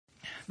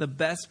the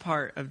best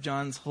part of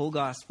John's whole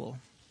gospel.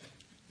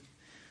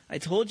 I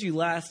told you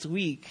last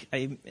week,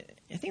 I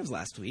think it was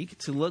last week,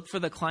 to look for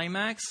the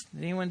climax.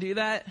 Did anyone do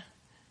that?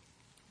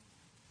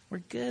 We're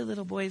good,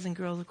 little boys and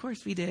girls. Of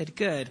course we did.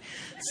 Good.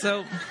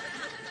 So,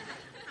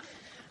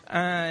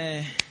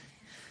 to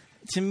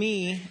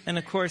me, and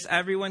of course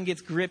everyone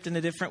gets gripped in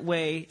a different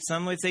way,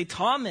 some would say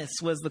Thomas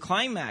was the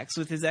climax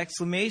with his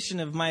exclamation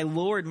of, "My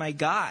Lord, my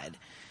God."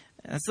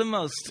 That's the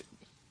most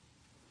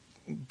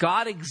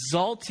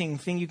God-exalting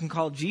thing you can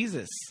call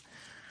Jesus.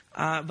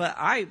 But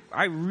I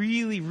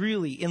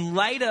really, in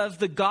light of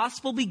the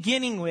gospel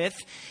beginning with,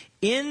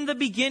 "In the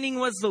beginning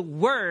was the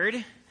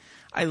Word,"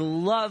 I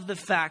love the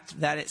fact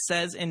that it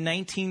says in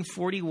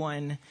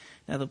 1941,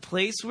 "Now the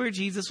place where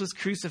Jesus was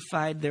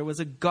crucified, there was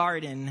a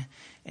garden,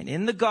 and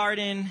in the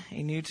garden,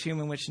 a new tomb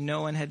in which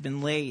no one had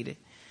been laid."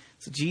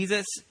 So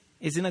Jesus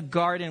is in a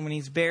garden when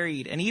he's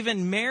buried. And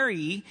even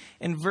Mary,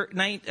 in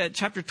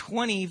chapter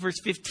 20, verse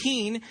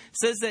 15,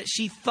 says that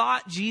she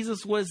thought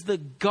Jesus was the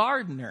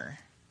gardener.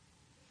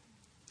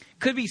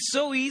 Could be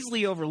so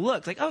easily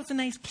overlooked. Like, oh, it's a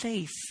nice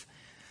place.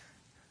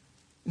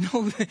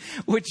 No,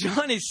 what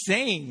John is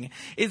saying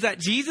is that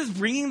Jesus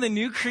bringing the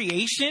new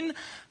creation,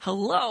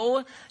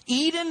 hello,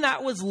 Eden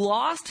that was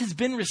lost has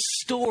been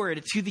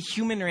restored to the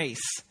human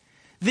race.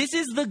 This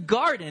is the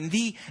garden.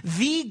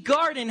 The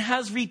garden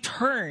has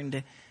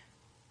returned.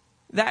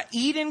 That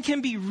Eden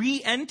can be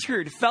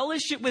re-entered.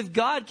 Fellowship with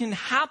God can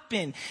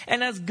happen.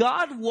 And as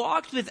God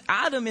walked with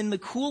Adam in the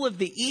cool of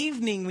the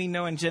evening, we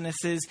know in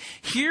Genesis,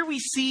 here we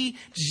see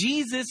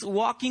Jesus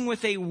walking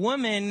with a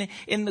woman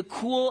in the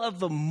cool of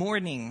the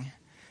morning.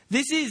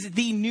 This is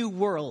the new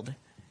world.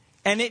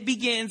 And it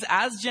begins,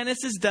 as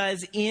Genesis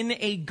does, in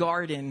a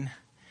garden.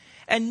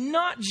 And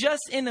not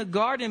just in a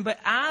garden, but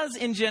as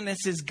in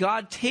Genesis,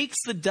 God takes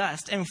the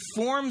dust and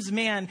forms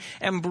man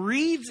and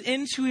breathes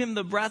into him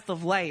the breath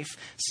of life.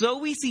 So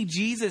we see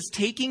Jesus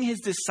taking his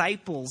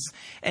disciples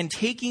and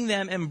taking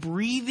them and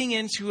breathing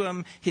into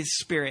them his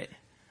spirit.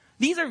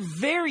 These are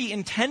very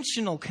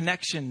intentional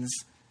connections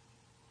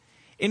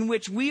in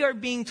which we are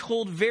being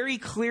told very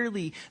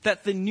clearly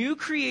that the new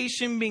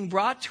creation being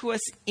brought to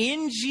us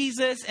in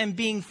Jesus and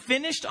being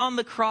finished on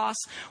the cross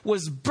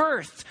was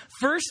birthed.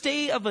 First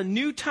day of a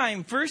new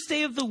time, first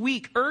day of the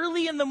week,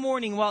 early in the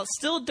morning while it's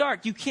still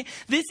dark.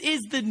 This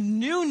is the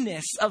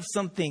newness of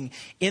something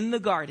in the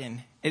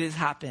garden. It has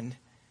happened.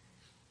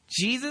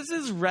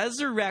 Jesus'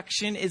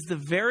 resurrection is the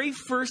very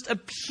first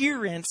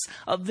appearance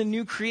of the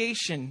new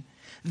creation.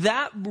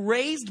 That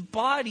raised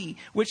body,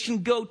 which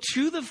can go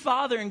to the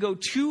Father and go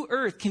to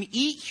earth, can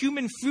eat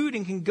human food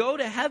and can go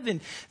to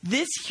heaven.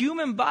 This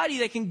human body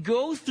that can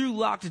go through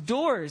locked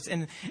doors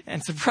and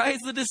surprise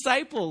the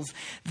disciples.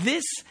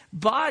 This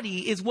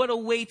body is what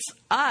awaits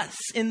us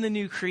in the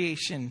new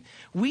creation.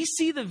 We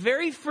see the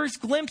very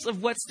first glimpse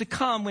of what's to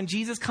come when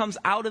Jesus comes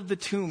out of the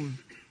tomb.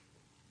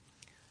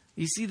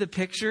 You see the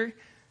picture?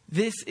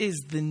 This is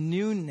the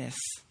newness,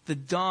 the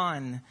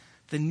dawn,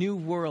 the new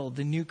world,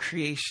 the new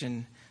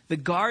creation. The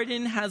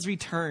garden has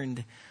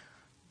returned,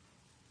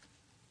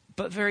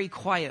 but very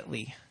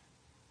quietly.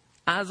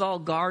 As all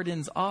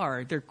gardens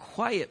are, they're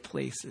quiet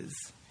places.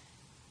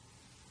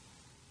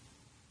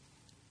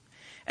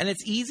 And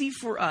it's easy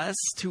for us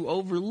to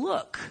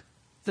overlook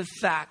the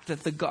fact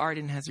that the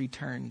garden has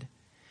returned.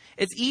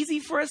 It's easy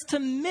for us to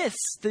miss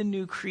the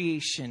new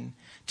creation,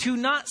 to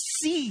not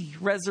see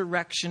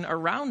resurrection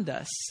around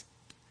us.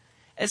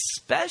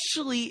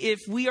 Especially if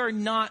we are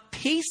not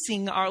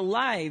pacing our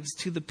lives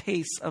to the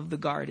pace of the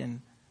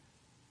garden.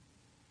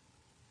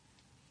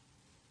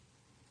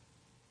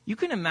 You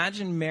can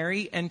imagine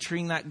Mary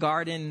entering that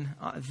garden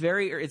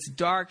it's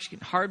dark. She can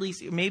hardly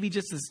see, maybe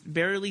just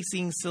barely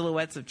seeing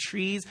silhouettes of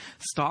trees.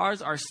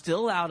 Stars are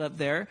still out up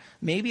there.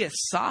 Maybe a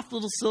soft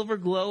little silver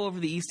glow over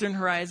the eastern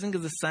horizon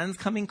because the sun's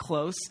coming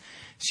close.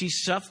 She's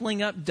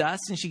shuffling up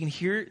dust and she can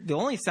hear, the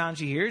only sound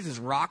she hears is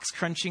rocks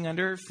crunching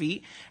under her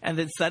feet. And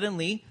then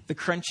suddenly the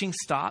crunching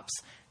stops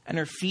and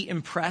her feet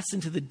impress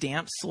into the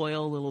damp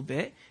soil a little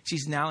bit.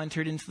 She's now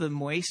entered into the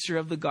moisture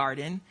of the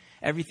garden.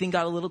 Everything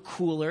got a little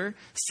cooler.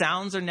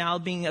 Sounds are now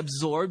being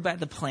absorbed by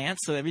the plants,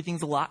 so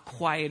everything's a lot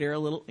quieter, a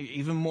little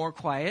even more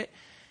quiet.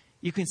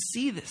 You can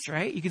see this,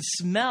 right? You can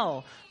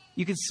smell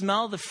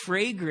the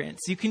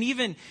fragrance. You can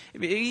even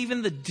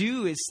the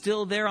dew is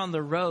still there on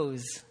the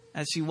rose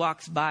as she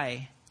walks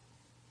by.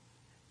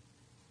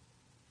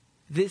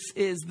 This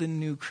is the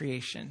new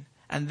creation,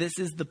 and this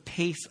is the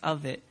pace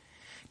of it.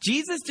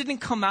 Jesus didn't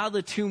come out of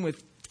the tomb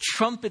with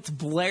trumpets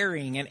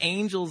blaring and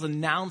angels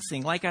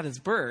announcing like at his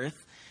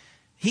birth.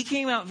 He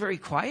came out very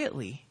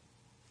quietly.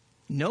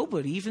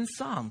 Nobody even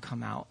saw him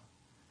come out.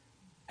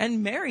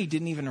 And Mary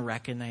didn't even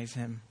recognize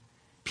him.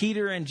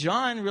 Peter and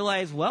John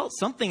realized, well,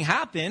 something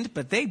happened,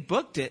 but they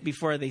booked it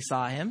before they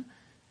saw him.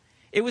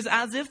 It was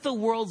as if the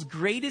world's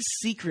greatest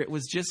secret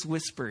was just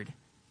whispered.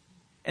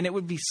 And it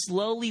would be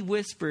slowly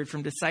whispered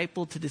from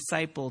disciple to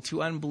disciple,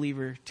 to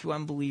unbeliever to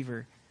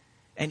unbeliever.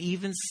 And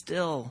even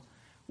still,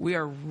 we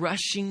are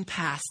rushing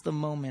past the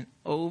moment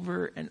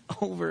over and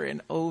over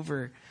and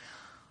over.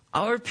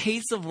 Our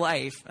pace of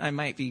life, I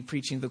might be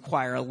preaching to the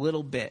choir a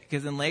little bit,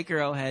 because in Lake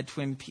Arrowhead,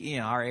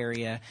 our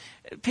area,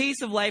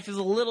 pace of life is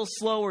a little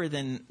slower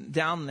than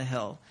down the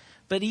hill.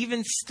 But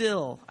even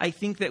still, I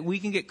think that we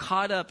can get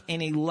caught up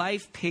in a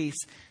life pace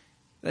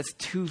that's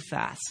too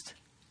fast.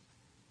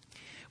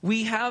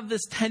 We have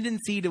this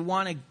tendency to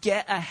want to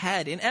get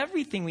ahead in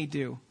everything we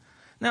do.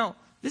 Now,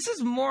 this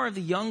is more of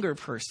the younger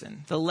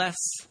person, the less,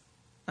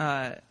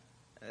 they're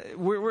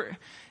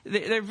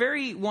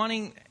very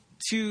wanting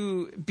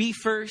to be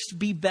first,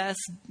 be best,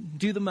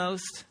 do the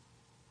most.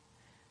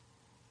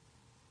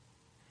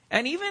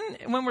 And even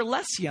when we're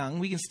less young,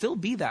 we can still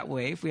be that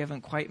way if we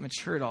haven't quite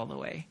matured all the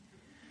way.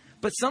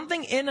 But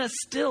something in us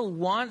still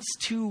wants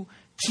to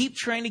keep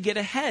trying to get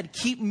ahead,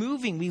 keep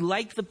moving. We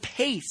like the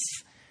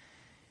pace.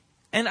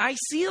 And I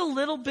see a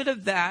little bit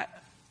of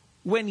that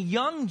when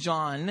young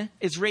John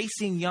is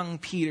racing young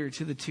Peter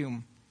to the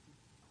tomb.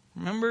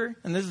 Remember?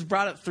 And this is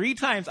brought up 3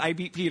 times, I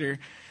beat Peter.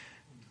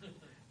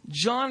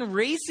 John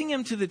racing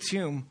him to the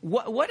tomb.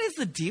 What is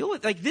the deal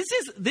with, like, this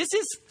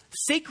is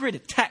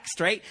sacred text,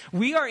 right?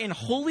 We are in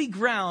holy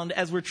ground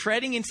as we're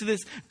treading into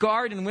this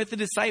garden with the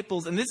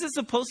disciples. And this is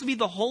supposed to be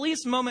the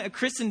holiest moment of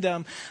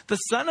Christendom. The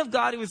Son of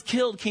God who was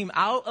killed came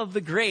out of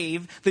the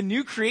grave. The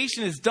new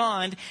creation is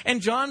dawned.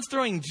 And John's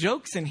throwing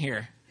jokes in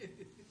here.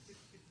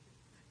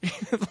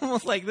 It's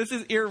almost like, this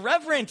is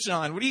irreverent,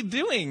 John. What are you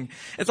doing?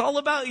 It's all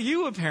about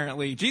you,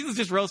 apparently. Jesus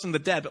just rose from the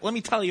dead. But let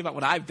me tell you about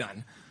what I've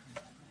done.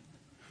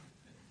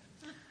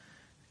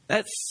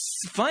 That's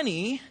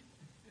funny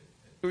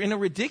in a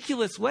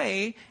ridiculous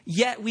way,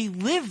 yet we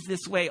live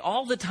this way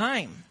all the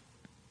time.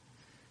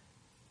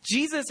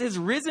 Jesus is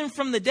risen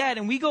from the dead,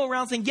 and we go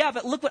around saying, yeah,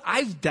 but look what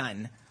I've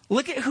done.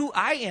 Look at who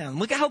I am.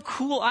 Look at how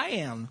cool I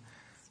am.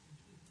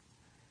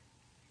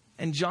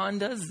 And John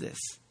does this.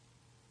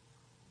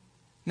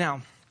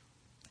 Now,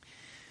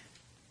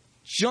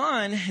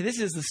 John, this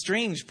is the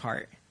strange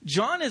part.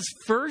 John is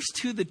first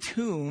to the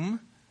tomb,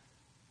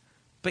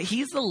 but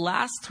he's the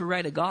last to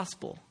write a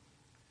gospel.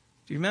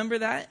 Do you remember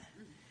that?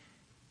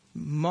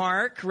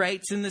 Mark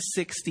writes in the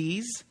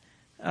 60s,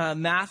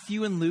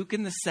 Matthew and Luke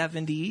in the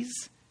 70s,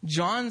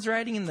 John's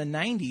writing in the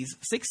 90s,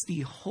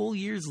 60 whole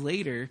years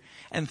later,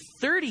 and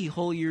 30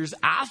 whole years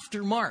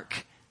after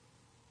Mark.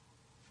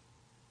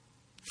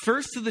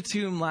 First to the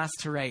tomb, last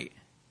to write.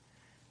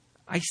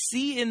 I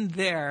see in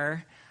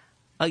there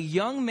a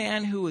young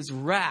man who was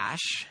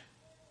rash,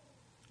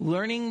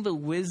 learning the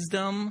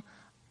wisdom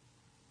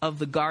of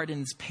the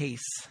garden's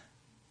pace.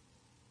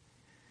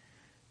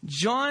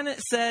 John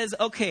says,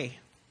 okay,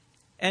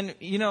 and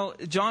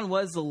John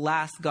was the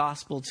last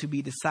gospel to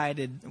be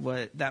decided.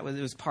 It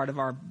was part of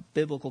our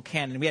biblical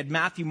canon. We had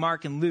Matthew,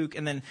 Mark, and Luke,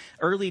 and then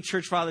early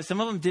church fathers.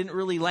 Some of them didn't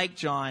really like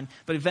John,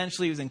 but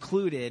eventually he was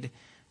included.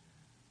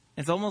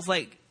 It's almost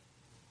like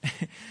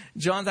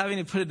John's having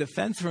to put a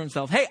defense for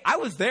himself. Hey, I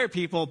was there,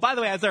 people. By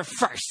the way, I was there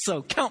first,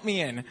 so count me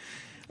in.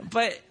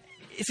 But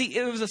see,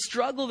 it was a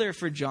struggle there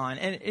for John,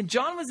 and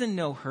John was in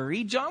no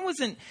hurry. John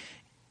wasn't.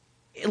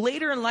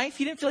 Later in life,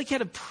 he didn't feel like he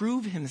had to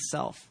prove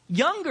himself.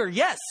 Younger,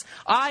 yes.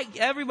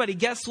 Everybody,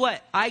 guess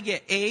what? I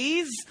get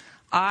A's.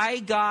 I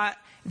got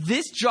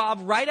this job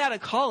right out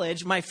of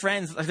college. My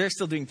friends, they're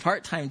still doing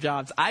part-time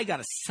jobs. I got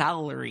a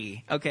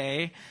salary,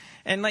 okay?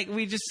 And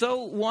we just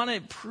so want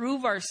to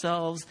prove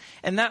ourselves.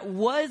 And that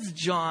was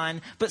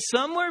John. But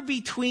somewhere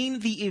between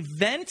the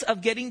event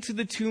of getting to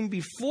the tomb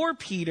before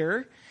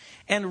Peter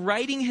and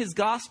writing his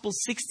gospel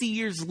 60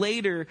 years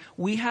later,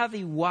 we have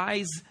a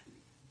wise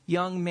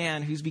young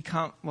man who's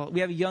become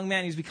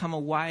a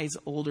wise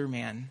older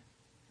man.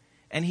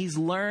 And he's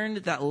learned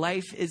that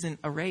life isn't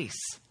a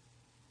race.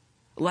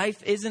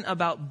 Life isn't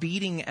about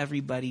beating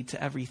everybody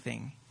to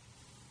everything.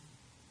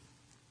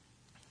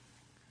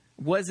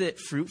 Was it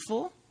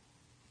fruitful?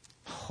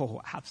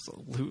 Oh,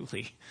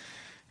 absolutely.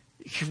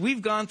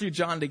 We've gone through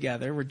John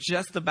together. We're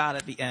just about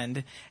at the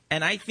end.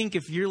 And I think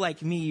if you're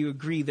like me, you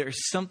agree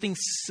there's something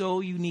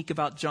so unique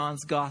about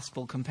John's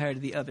gospel compared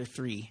to the other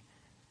 3.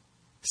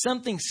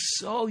 Something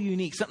so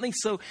unique, something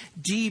so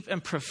deep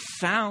and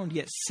profound,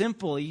 yet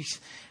simple.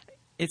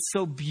 It's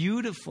so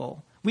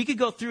beautiful. We could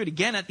go through it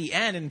again at the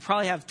end and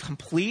probably have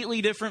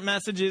completely different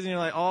messages. And you're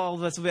like, all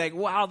of us will be like,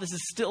 wow, this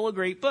is still a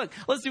great book.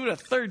 Let's do it a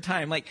third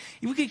time.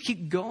 We could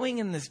keep going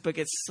in this book.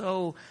 It's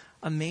so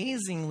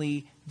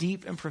amazingly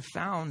deep and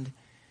profound.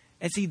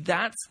 And see,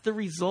 that's the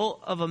result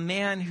of a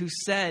man who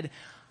said,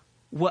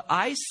 what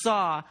I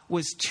saw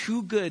was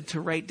too good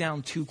to write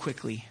down too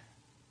quickly.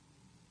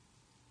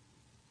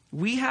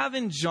 We have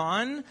in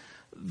John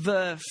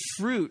the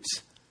fruit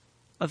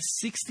of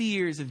 60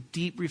 years of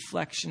deep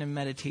reflection and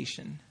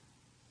meditation.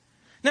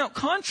 Now,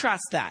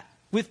 contrast that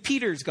with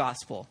Peter's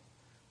gospel.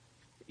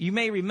 You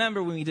may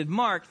remember when we did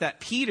Mark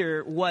that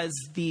Peter was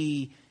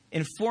the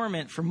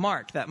informant for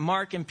Mark, that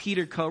Mark and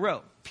Peter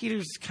co-wrote.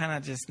 Peter's kind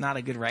of just not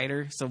a good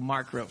writer, so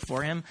Mark wrote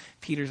for him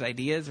Peter's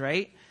ideas,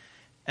 right?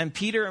 And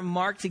Peter and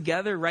Mark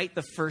together write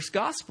the first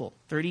gospel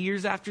 30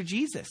 years after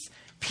Jesus.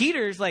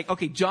 Peter's like,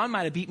 okay, John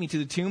might have beat me to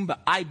the tomb,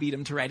 but I beat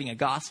him to writing a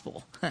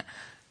gospel.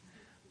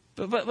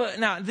 But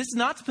now, this is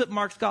not to put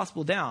Mark's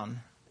gospel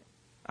down.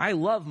 I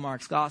love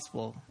Mark's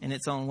gospel in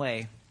its own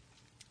way.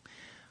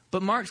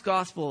 But Mark's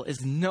gospel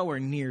is nowhere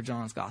near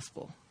John's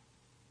gospel.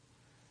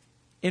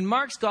 In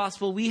Mark's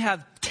gospel, we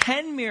have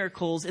 10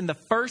 miracles in the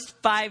first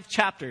 5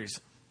 chapters.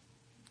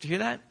 Did you hear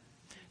that?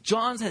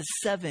 John's has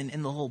 7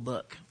 in the whole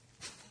book.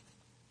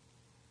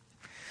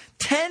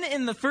 10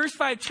 in the first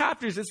 5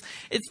 chapters.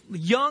 It's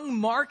young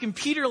Mark and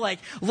Peter like,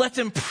 let's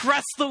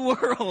impress the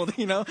world,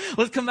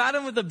 Let's come at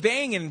him with a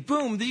bang and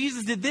boom,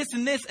 Jesus did this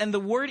and this. And the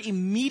word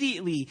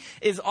immediately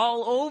is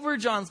all over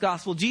John's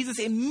gospel. Jesus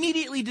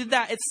immediately did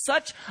that. It's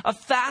such a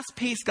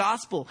fast-paced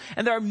gospel.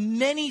 And there are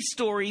many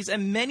stories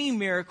and many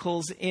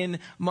miracles in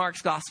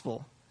Mark's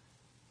gospel.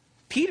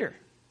 Peter.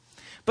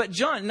 But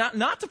John,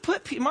 not to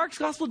put Mark's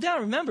gospel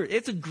down. Remember,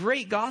 it's a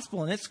great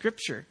gospel and it's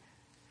scripture.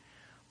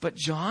 But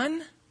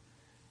John,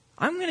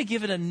 I'm going to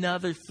give it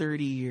another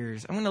 30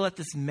 years. I'm going to let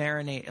this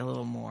marinate a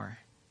little more.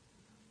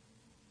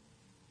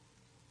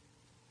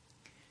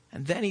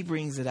 And then he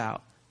brings it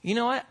out. You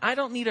know what? I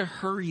don't need to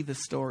hurry the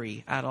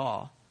story at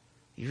all.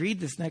 You read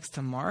this next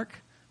to Mark,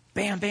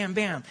 bam, bam,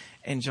 bam.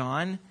 And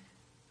John,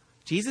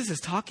 Jesus is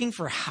talking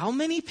for how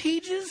many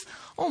pages?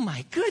 Oh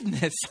my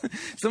goodness.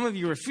 Some of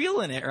you are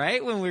feeling it,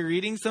 right? When we're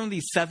reading some of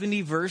these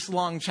 70 verse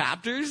long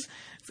chapters.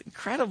 It's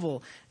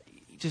incredible.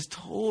 He just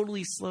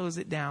totally slows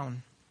it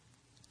down.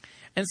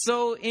 And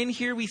so in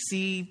here we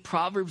see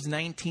Proverbs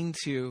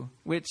 19:2,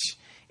 which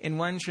in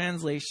one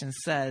translation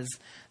says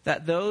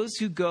that those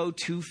who go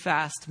too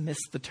fast miss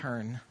the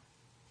turn.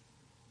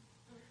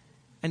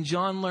 And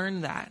John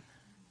learned that.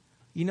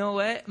 You know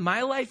what?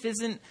 My life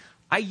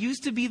I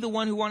used to be the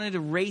one who wanted to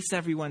race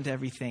everyone to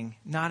everything.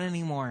 Not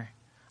anymore.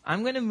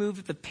 I'm going to move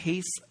at the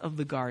pace of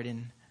the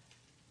garden.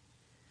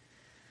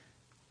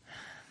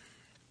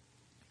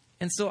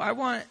 And so I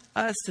want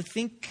us to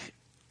think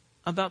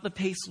about the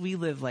pace we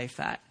live life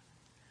at.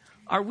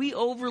 Are we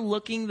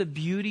overlooking the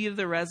beauty of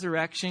the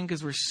resurrection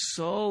because we're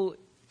so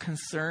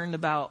concerned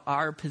about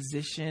our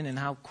position and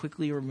how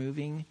quickly we're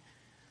moving?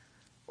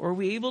 Or are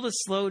we able to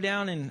slow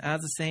down and,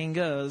 as the saying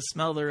goes,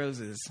 smell the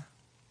roses?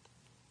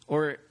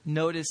 Or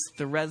notice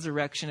the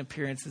resurrection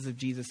appearances of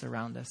Jesus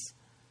around us?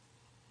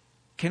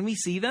 Can we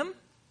see them?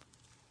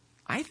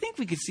 I think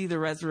we could see the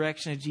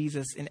resurrection of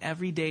Jesus in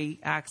everyday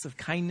acts of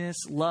kindness,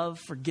 love,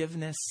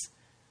 forgiveness.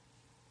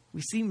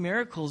 We see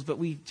miracles, but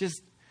we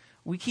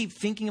keep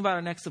thinking about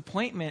our next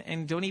appointment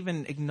and don't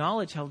even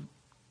acknowledge how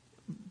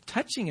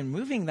touching and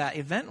moving that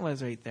event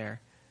was right there.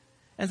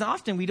 And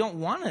often we don't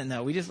want to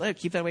know. We just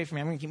keep that away from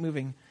me. I'm going to keep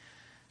moving.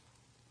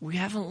 We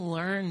haven't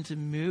learned to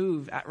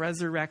move at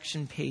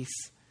resurrection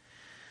pace.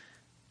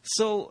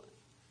 So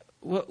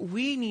what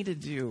we need to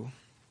do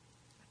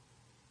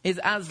is,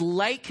 as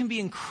light can be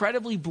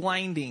incredibly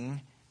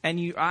blinding and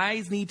your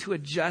eyes need to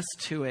adjust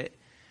to it,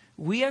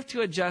 we have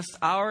to adjust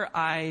our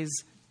eyes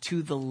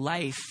to the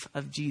life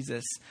of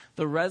Jesus,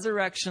 the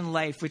resurrection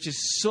life, which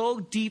is so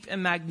deep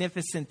and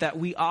magnificent that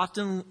we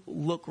often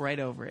look right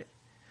over it.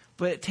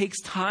 But it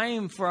takes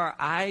time for our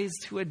eyes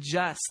to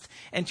adjust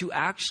and to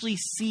actually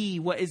see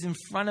what is in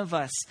front of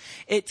us.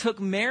 It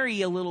took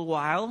Mary a little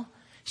while.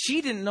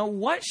 She didn't know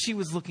what she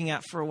was looking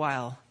at for a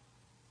while.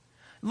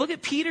 Look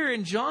at Peter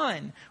and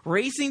John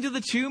racing to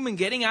the tomb and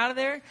getting out of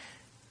there.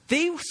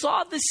 They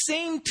saw the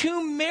same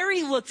tomb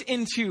Mary looked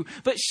into,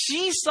 but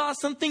she saw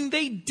something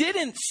they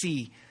didn't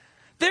see.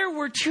 There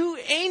were 2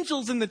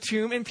 angels in the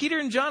tomb, and Peter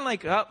and John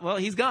oh, well,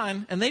 he's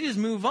gone. And they just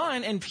move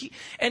on,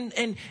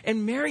 and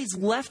Mary's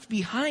left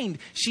behind.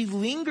 She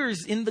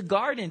lingers in the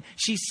garden.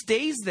 She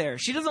stays there.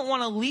 She doesn't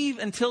want to leave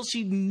until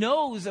she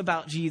knows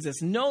about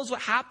Jesus, knows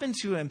what happened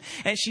to him.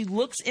 And she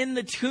looks in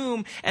the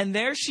tomb, and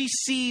there she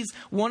sees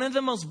one of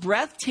the most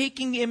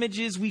breathtaking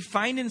images we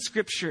find in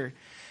Scripture.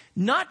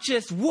 Not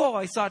just, whoa,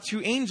 I saw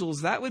 2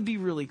 angels. That would be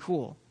really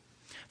cool.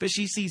 But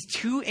she sees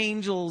 2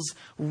 angels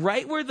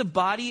right where the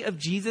body of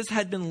Jesus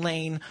had been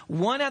laying,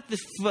 one at the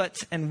foot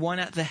and one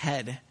at the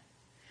head,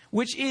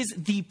 which is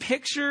the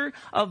picture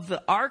of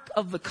the Ark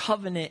of the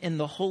Covenant in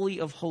the Holy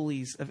of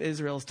Holies of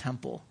Israel's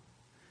temple.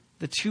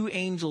 The 2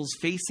 angels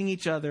facing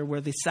each other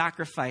where the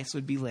sacrifice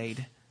would be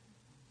laid.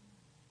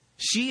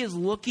 She is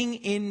looking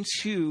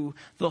into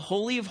the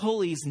Holy of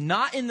Holies,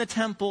 not in the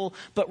temple,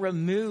 but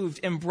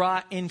removed and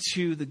brought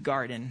into the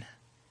garden.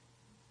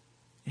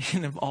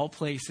 And of all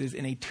places,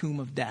 in a tomb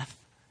of death.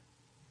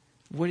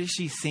 What is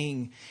she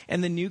seeing?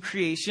 And the new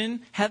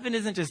creation, heaven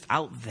isn't just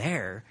out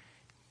there.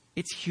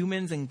 It's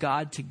humans and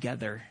God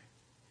together.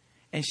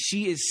 And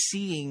she is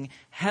seeing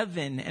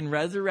heaven and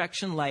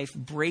resurrection life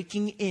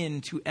breaking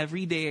into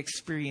everyday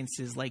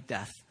experiences like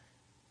death.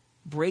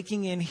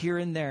 Breaking in here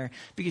and there,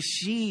 because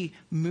she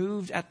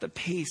moved at the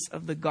pace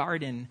of the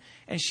garden,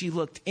 and she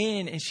looked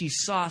in and she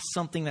saw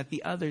something that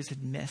the others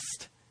had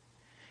missed.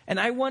 And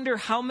I wonder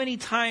how many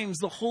times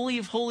the Holy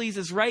of Holies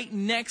is right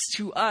next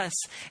to us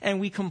and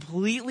we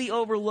completely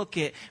overlook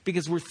it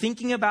because we're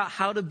thinking about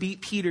how to beat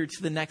Peter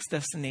to the next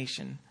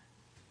destination.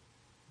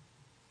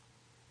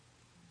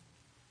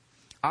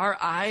 Our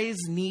eyes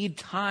need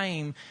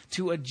time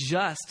to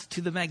adjust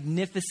to the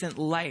magnificent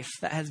life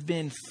that has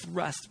been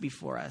thrust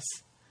before us.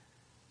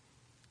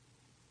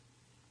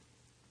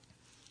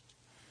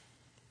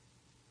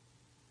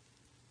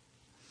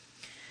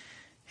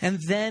 And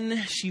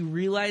then she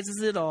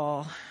realizes it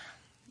all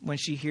when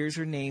she hears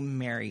her name,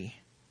 Mary.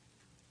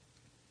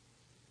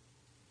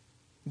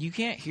 You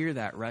can't hear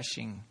that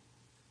rushing.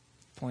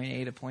 Point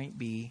A to point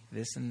B,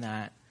 this and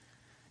that,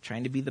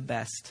 trying to be the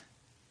best.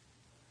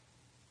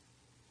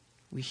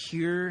 We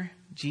hear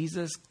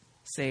Jesus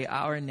say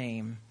our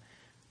name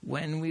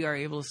when we are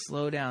able to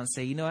slow down and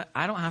say, you know what,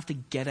 I don't have to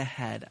get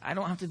ahead. I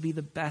don't have to be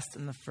the best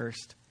and the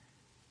first.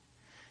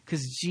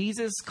 Because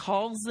Jesus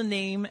calls the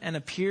name and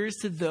appears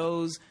to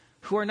those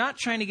who are not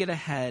trying to get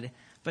ahead,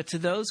 but to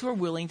those who are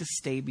willing to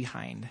stay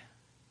behind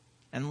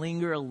and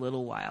linger a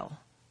little while,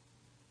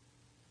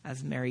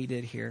 as Mary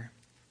did here.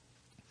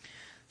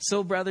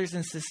 So, brothers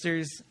and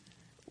sisters,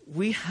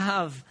 we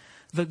have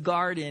the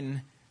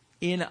garden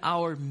in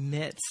our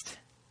midst.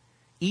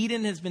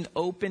 Eden has been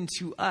open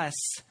to us.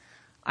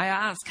 I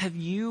ask, have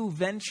you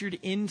ventured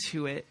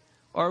into it?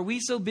 Or are we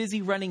so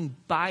busy running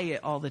by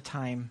it all the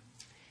time?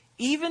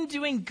 Even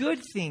doing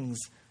good things.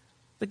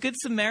 The Good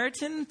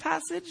Samaritan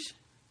passage?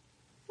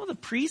 Well, the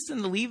priest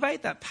and the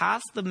Levite that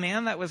passed the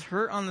man that was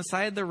hurt on the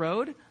side of the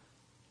road,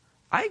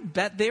 I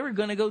bet they were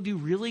going to go do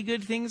really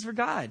good things for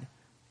God.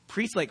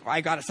 Priest like,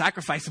 I got a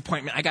sacrifice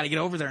appointment. I got to get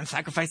over there and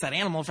sacrifice that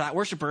animal for that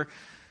worshiper.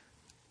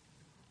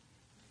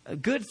 A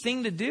good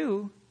thing to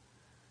do,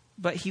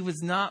 but he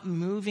was not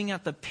moving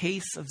at the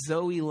pace of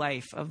Zoe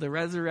life, of the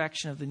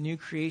resurrection, of the new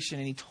creation,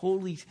 and he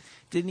totally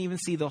didn't even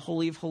see the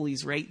Holy of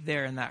Holies right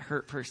there in that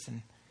hurt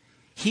person.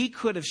 He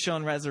could have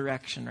shown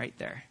resurrection right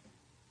there.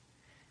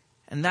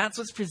 And that's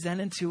what's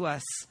presented to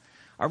us.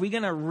 Are we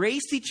going to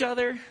race each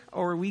other,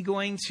 or are we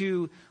going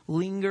to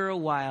linger a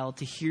while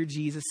to hear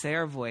Jesus say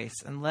our voice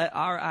and let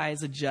our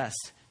eyes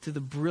adjust to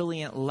the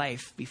brilliant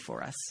life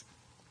before us?